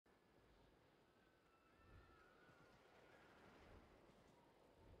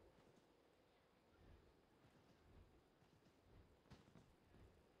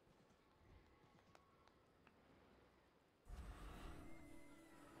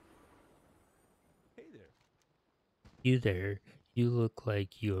You there, you look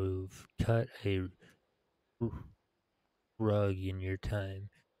like you've cut a r- rug in your time.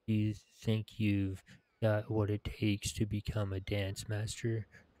 Do you think you've got what it takes to become a dance master?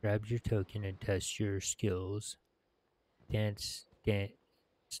 Grab your token and test your skills. Dance,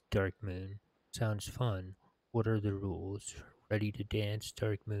 Darkmoon. Sounds fun. What are the rules? Ready to dance,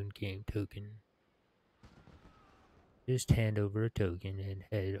 Darkmoon game token. Just hand over a token and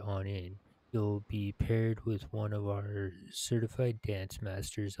head on in. You'll be paired with one of our certified dance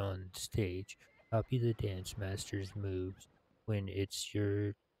masters on stage. Copy the dance master's moves when it's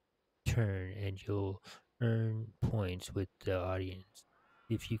your turn, and you'll earn points with the audience.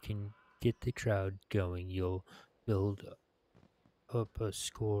 If you can get the crowd going, you'll build up a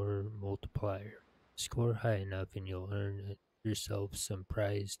score multiplier. Score high enough and you'll earn yourself some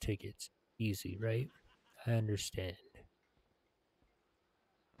prize tickets. Easy, right? I understand.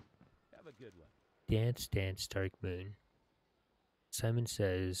 Have a good one. Dance, dance, Dark Moon. Simon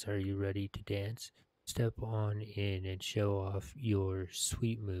says, are you ready to dance? Step on in and show off your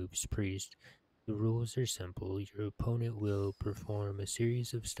sweet moves, priest. The rules are simple. Your opponent will perform a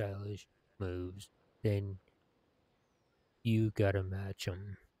series of stylish moves, then you gotta match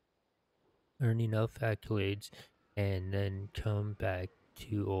them. Earn enough accolades, and then come back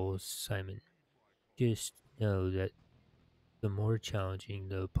to old Simon. Just know that the more challenging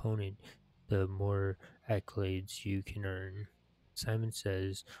the opponent, the more accolades you can earn. Simon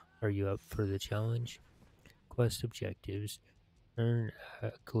says, are you up for the challenge? Quest objectives. Earn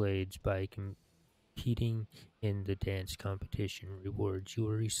accolades by competing in the dance competition. Rewards. You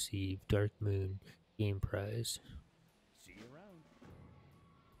will receive Dark Moon game prize. See you around.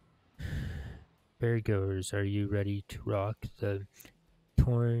 Fairgoers, are you ready to rock? The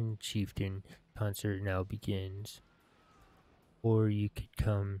Torn Chieftain concert now begins. Or you could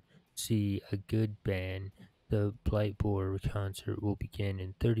come see a good band. The Blightbore concert will begin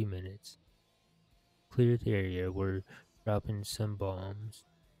in 30 minutes. Clear the area. We're dropping some bombs.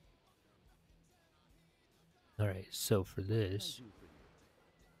 Alright, so for What can I this, do for you?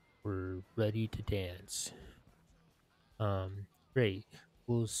 we're ready to dance. Great.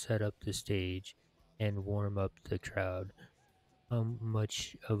 We'll set up the stage and warm up the crowd. How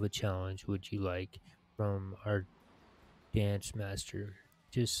much of a challenge would you like from our dance master?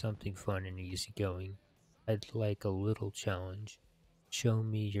 Just something fun and easygoing. I'd like a little challenge. Show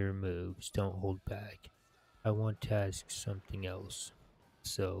me your moves, don't hold back. I want to ask something else.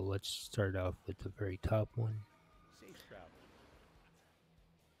 So let's start off with the very top one. Safe travel.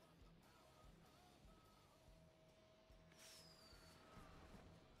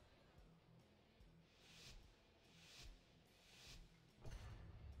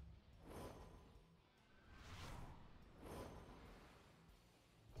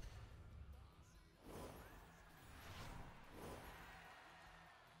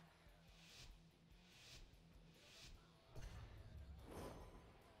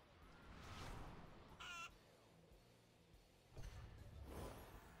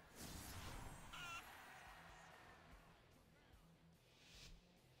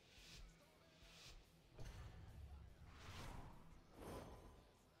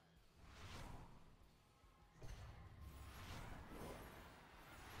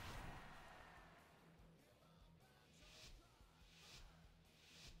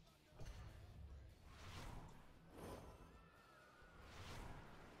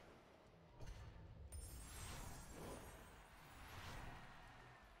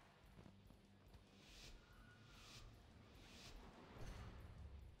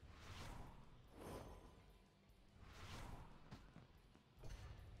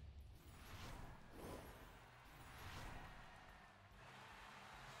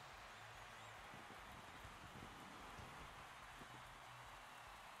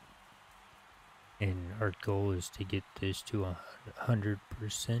 And our goal is to get this to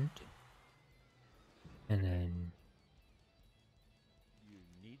 100%. And then, You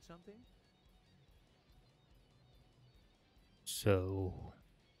need something? so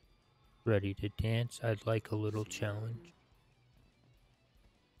ready to dance. I'd like a little See you around. challenge.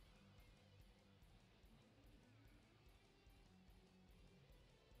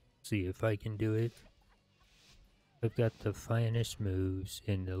 See if I can do it. I've got the finest moves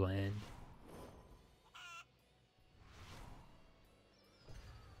in the land.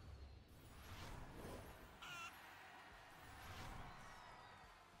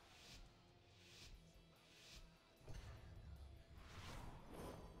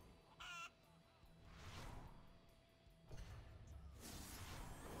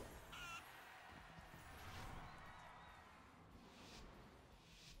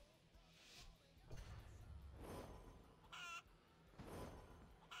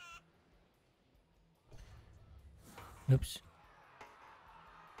 Oops,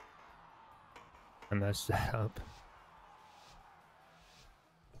 I messed that up.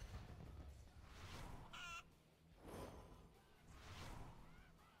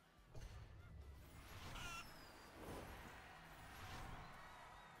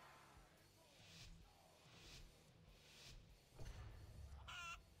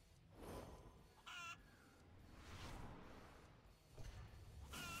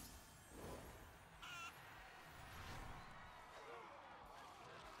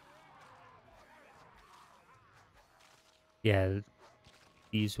 Yeah,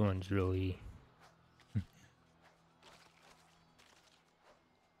 these ones really.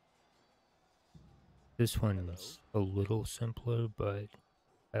 This Hello. one's a little simpler, but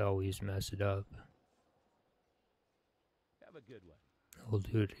I always mess it up. Have a good one. I'll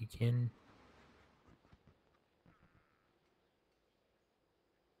do it again.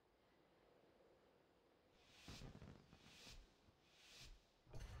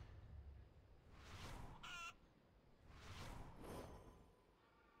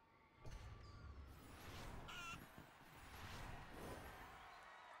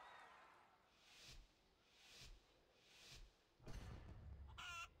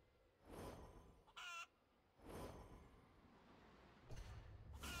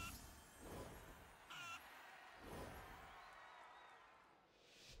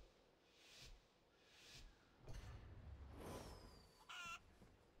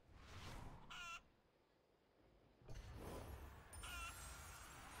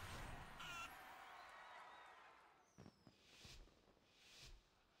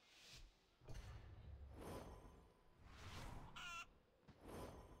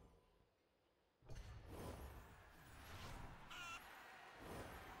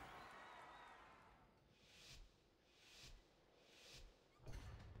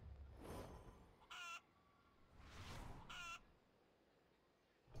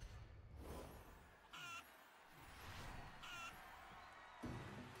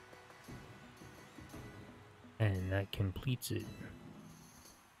 And that completes it.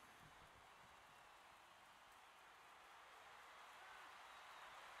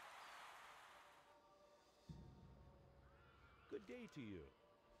 Good day to you.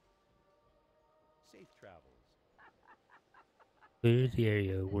 Safe travels. Clear the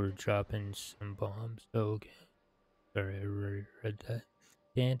area. We're dropping some bombs. Oh, okay. Sorry, I read that.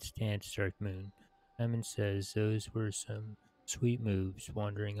 Dance, dance, Darkmoon. Simon says those were some sweet moves.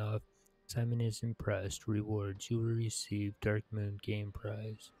 Wandering off. Simon is impressed. Rewards. You will receive Darkmoon game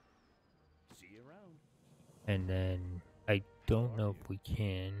prize. See you around. And then I How don't are know you? if we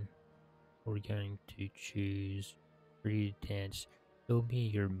can. We're going to choose free dance. Show me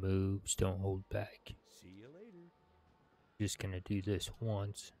your moves. Don't hold back. See you later. Just gonna do this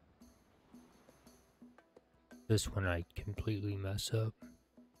once. This one I completely mess up.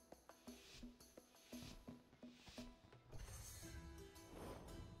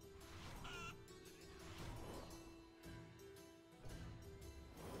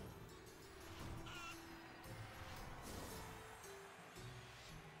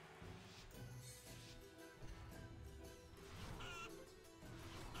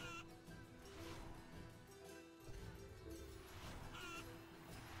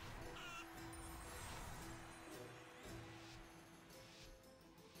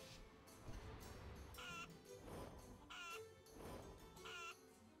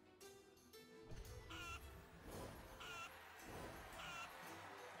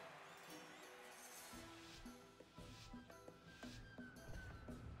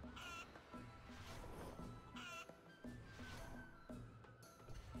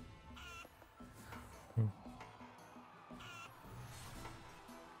 Hmm.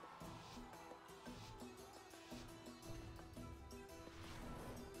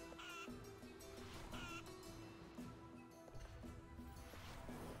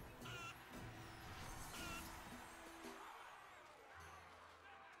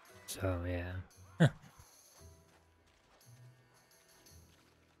 So yeah.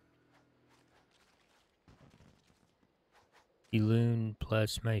 Aloud,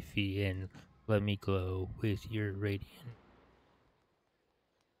 bless my feet and let me glow with your radiant.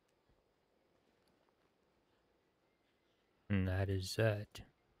 And that is that.